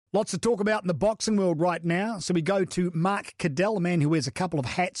Lots to talk about in the boxing world right now. So we go to Mark Cadell, a man who wears a couple of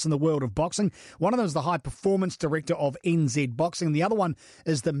hats in the world of boxing. One of them is the high performance director of NZ Boxing. The other one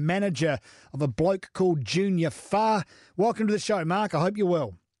is the manager of a bloke called Junior Fa. Welcome to the show, Mark. I hope you're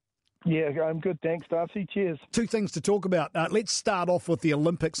well. Yeah, I'm good. Thanks, Darcy. Cheers. Two things to talk about. Let's start off with the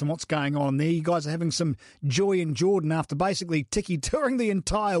Olympics and what's going on there. You guys are having some joy in Jordan after basically touring the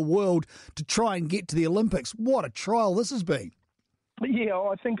entire world to try and get to the Olympics. What a trial this has been. Yeah,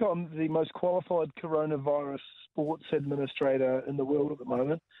 I think I'm the most qualified coronavirus sports administrator in the world at the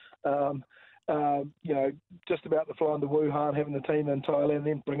moment. Just about to fly into Wuhan, having the team in Thailand,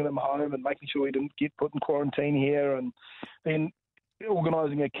 then bringing them home and making sure we didn't get put in quarantine here, and then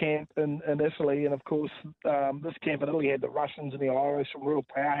organising a camp in Italy. And, of course, this camp in Italy had the Russians and the Irish, some real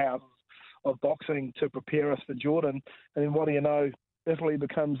powerhouses of boxing to prepare us for Jordan. And then what do you know, Italy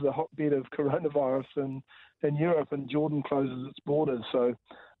becomes the hotbed of coronavirus in Europe, and Jordan closes its borders. So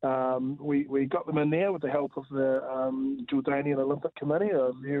we got them in there with the help of the Jordanian Olympic Committee. They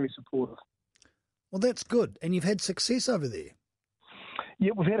are very supportive. Well, that's good. And you've had success over there.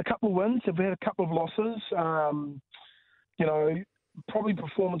 Yeah, we've had a couple of wins. We've had a couple of losses. Probably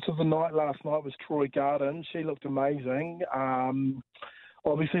performance of the night last night was Troy Garden. She looked amazing.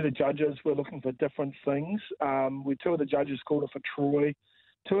 Obviously, the judges were looking for different things. Two of the judges scored it for Troy.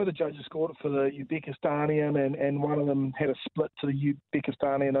 Two of the judges scored it for the Uzbekistanian, and one of them had a split to the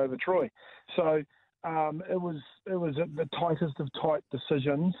Uzbekistanian over Troy. So it was the tightest of tight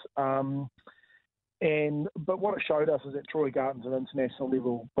decisions. But what it showed us is that Troy Garden's an international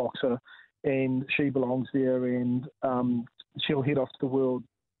level boxer, and she belongs there, and she'll head off to the world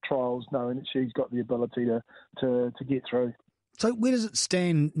trials knowing that she's got the ability to get through. So where does it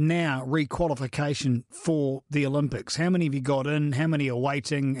stand now, re-qualification for the Olympics? How many have you got in? How many are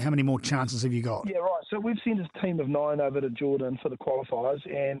waiting? How many more chances have you got? Yeah, right. So we've sent a team of 9 over to Jordan for the qualifiers,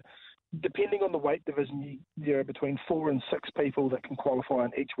 and depending on the weight division, there are between 4 and 6 people that can qualify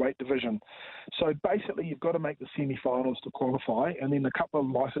in each weight division. So basically, you've got to make the semi-finals to qualify, and then a couple of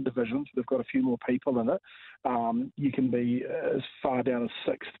lighter divisions, they've got a few more people in it. You can be as far down as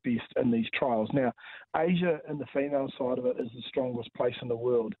 6th best in these trials. Now, Asia and the female side of it is the strongest place in the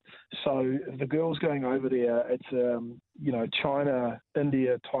world. So the girls going over there, it's China,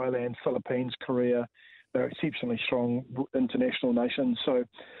 India, Thailand, Philippines, Korea. They're exceptionally strong international nations. So,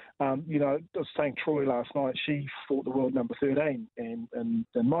 I was saying Troy last night, she fought the world number 13, and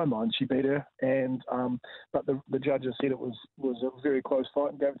in my mind, she beat her. But the judges said it was a very close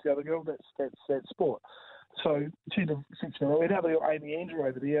fight and gave it to the other girl. That's sport. So she's exceptional. We had another Amy Andrew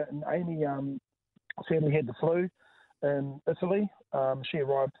over there, and Amy sadly had the flu in Italy. She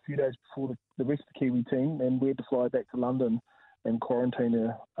arrived a few days before the rest of the Kiwi team, and we had to fly back to London and quarantine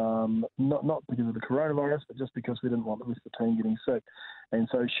her, not because of the coronavirus, but just because we didn't want the rest of the team getting sick. And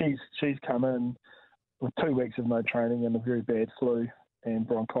so she's come in with 2 weeks of no training and a very bad flu and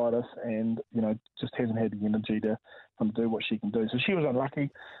bronchitis, and just hasn't had the energy to do what she can do. So she was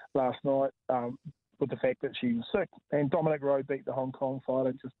unlucky last night with the fact that she was sick. And Dominic Rowe beat the Hong Kong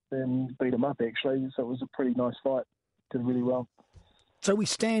fighter, just then beat him up actually. So it was a pretty nice fight. Did really well. So we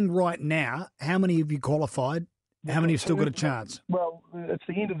stand right now. How many have you qualified? How many have still got a chance? Well, it's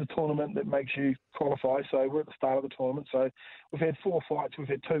the end of the tournament that makes you qualify. So we're at the start of the tournament. So we've had 4 fights. We've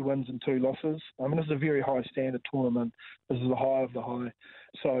had 2 wins and 2 losses. I mean, this is a very high standard tournament. This is the high of the high.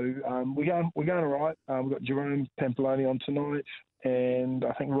 So we're going all right. We've got Jerome Pampaloni on tonight, and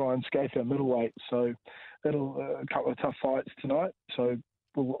I think Ryan Schaefer middleweight. So a couple of tough fights tonight. So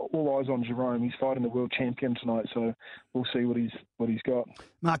all eyes on Jerome. He's fighting the world champion tonight, so we'll see what he's got.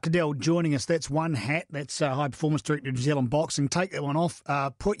 Mark Cadell joining us. That's one hat. That's High Performance Director of New Zealand Boxing. Take that one off.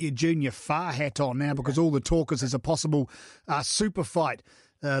 Put your Junior Fa hat on now, because all the talk is there's a possible super fight.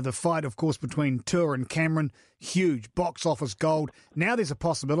 The fight, of course, between Tour and Cameron, huge box office gold. Now there's a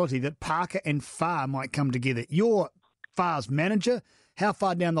possibility that Parker and Fa might come together. You're Fa's manager. How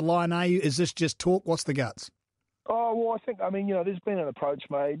far down the line are you? Is this just talk? What's the guts? Oh, well, there's been an approach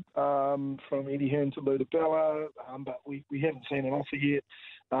made from Eddie Hearn to Luda Bella, but we haven't seen an offer yet.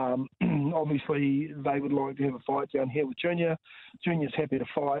 Obviously, they would like to have a fight down here with Junior. Junior's happy to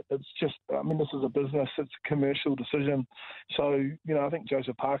fight. It's just, this is a business. It's a commercial decision. So, I think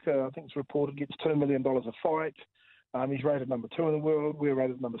Joseph Parker, it's reported, gets $2 million a fight. He's rated number 2 in the world. We're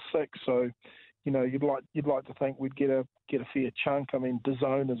rated number 6. So, you'd like to think we'd get a fair chunk.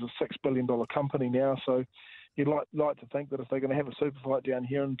 DAZN is a $6 billion company now, so you'd like to think that if they're going to have a super fight down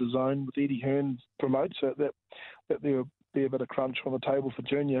here in DAZN with Eddie Hearn promotes it, that there will be a bit of crunch on the table for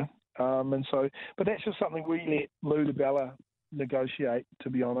Junior. But that's just something we let Luda Bella negotiate, to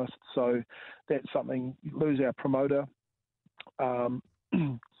be honest. So that's something, Lou's our promoter.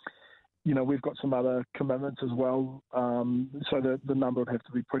 we've got some other commitments as well, so the number would have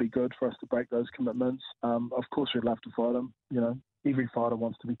to be pretty good for us to break those commitments. Of course, we'd love to fight him. Every fighter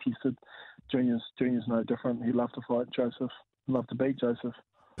wants to be tested. Junior's no different. He'd love to fight Joseph. He'd love to beat Joseph.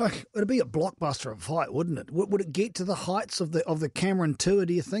 But it'd be a blockbuster of fight, wouldn't it? Would it get to the heights of the Cameron Tour,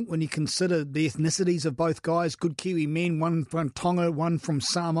 do you think, when you consider the ethnicities of both guys? Good Kiwi men, one from Tonga, one from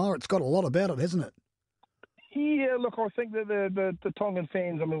Samoa. It's got a lot about it, hasn't it? Yeah, look, I think that the Tongan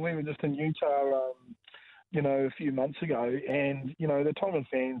fans, we were just in Utah, a few months ago, and, the Tongan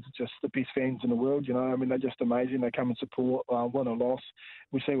fans are just the best fans in the world, they're just amazing. They come and support, win or loss.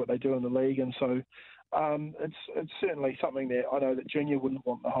 We see what they do in the league, and so it's certainly something that I know that Junior wouldn't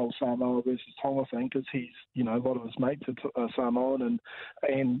want the whole Samoa versus Tonga thing, because he's, a lot of his mates are Samoan,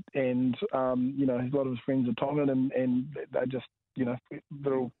 and a lot of his friends are Tongan, and they're just,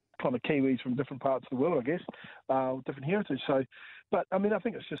 they're all kind of Kiwis from different parts of the world, I guess, different heritage. So, but I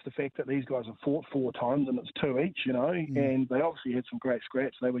think it's just the fact that these guys have fought 4 times and it's 2 each, and they obviously had some great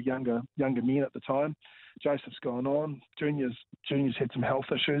scraps. They were younger men at the time. Joseph's gone on. Junior's had some health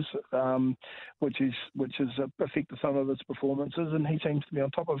issues, which has affected some of his performances, and he seems to be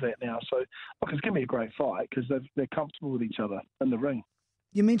on top of that now. So, look, it's going to be a great fight because they're comfortable with each other in the ring.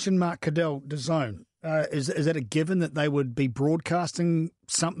 You mentioned Mark Cadell, DAZN. Is that a given that they would be broadcasting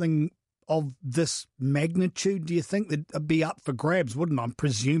something of this magnitude? Do you think that'd be up for grabs, wouldn't I? I'm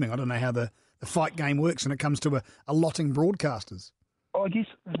presuming. I don't know how the fight game works when it comes to allotting broadcasters. I guess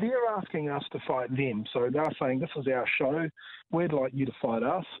they're asking us to fight them. So they're saying, this is our show. We'd like you to fight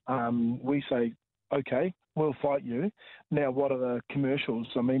us. We say, okay, we'll fight you. Now, what are the commercials?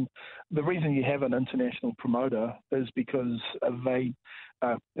 The reason you have an international promoter is because they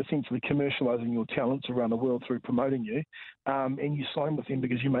are essentially commercialising your talents around the world through promoting you. And you sign with them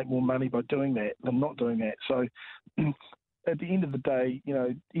because you make more money by doing that than not doing that. So at the end of the day,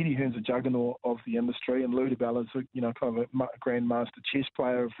 Eddie Hearn's a juggernaut of the industry, and Ludabella is kind of a grandmaster chess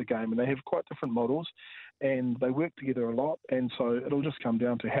player of the game, and they have quite different models, and they work together a lot, and so it'll just come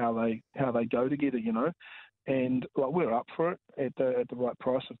down to how they go together, and we're up for it at the right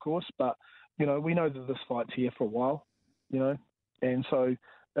price, of course, but we know that this fight's here for a while, and so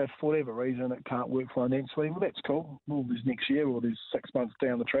if for whatever reason it can't work financially, well, that's cool. Well, there's next year, or there's 6 months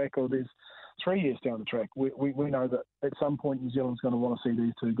down the track, or there's 3 years down the track. We know that at some point New Zealand's going to want to see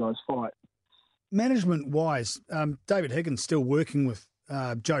these two guys fight. Management-wise, David Higgins still working with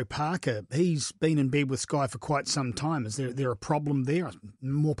Joe Parker. He's been in bed with Sky for quite some time. Is there a problem there?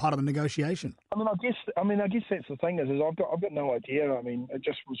 More part of the negotiation? I guess that's the thing is I've got no idea. It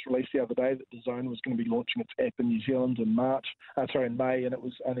just was released the other day that DAZN was going to be launching its app in New Zealand in May, and it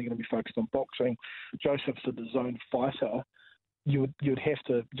was only going to be focused on boxing. Joseph's a DAZN fighter. You'd have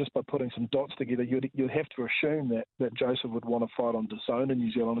to, just by putting some dots together, you'd have to assume that Joseph would want to fight on DAZN in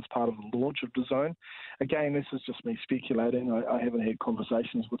New Zealand as part of the launch of DAZN. Again, this is just me speculating. I haven't had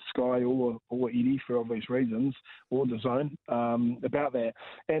conversations with Sky or Eddie for obvious reasons, or DAZN about that.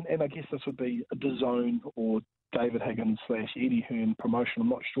 And I guess this would be a DAZN or David Higgins / Eddie Hearn promotion. I'm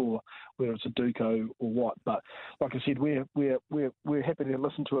not sure whether it's a Duco or what, but like I said, we're happy to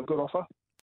listen to a good offer,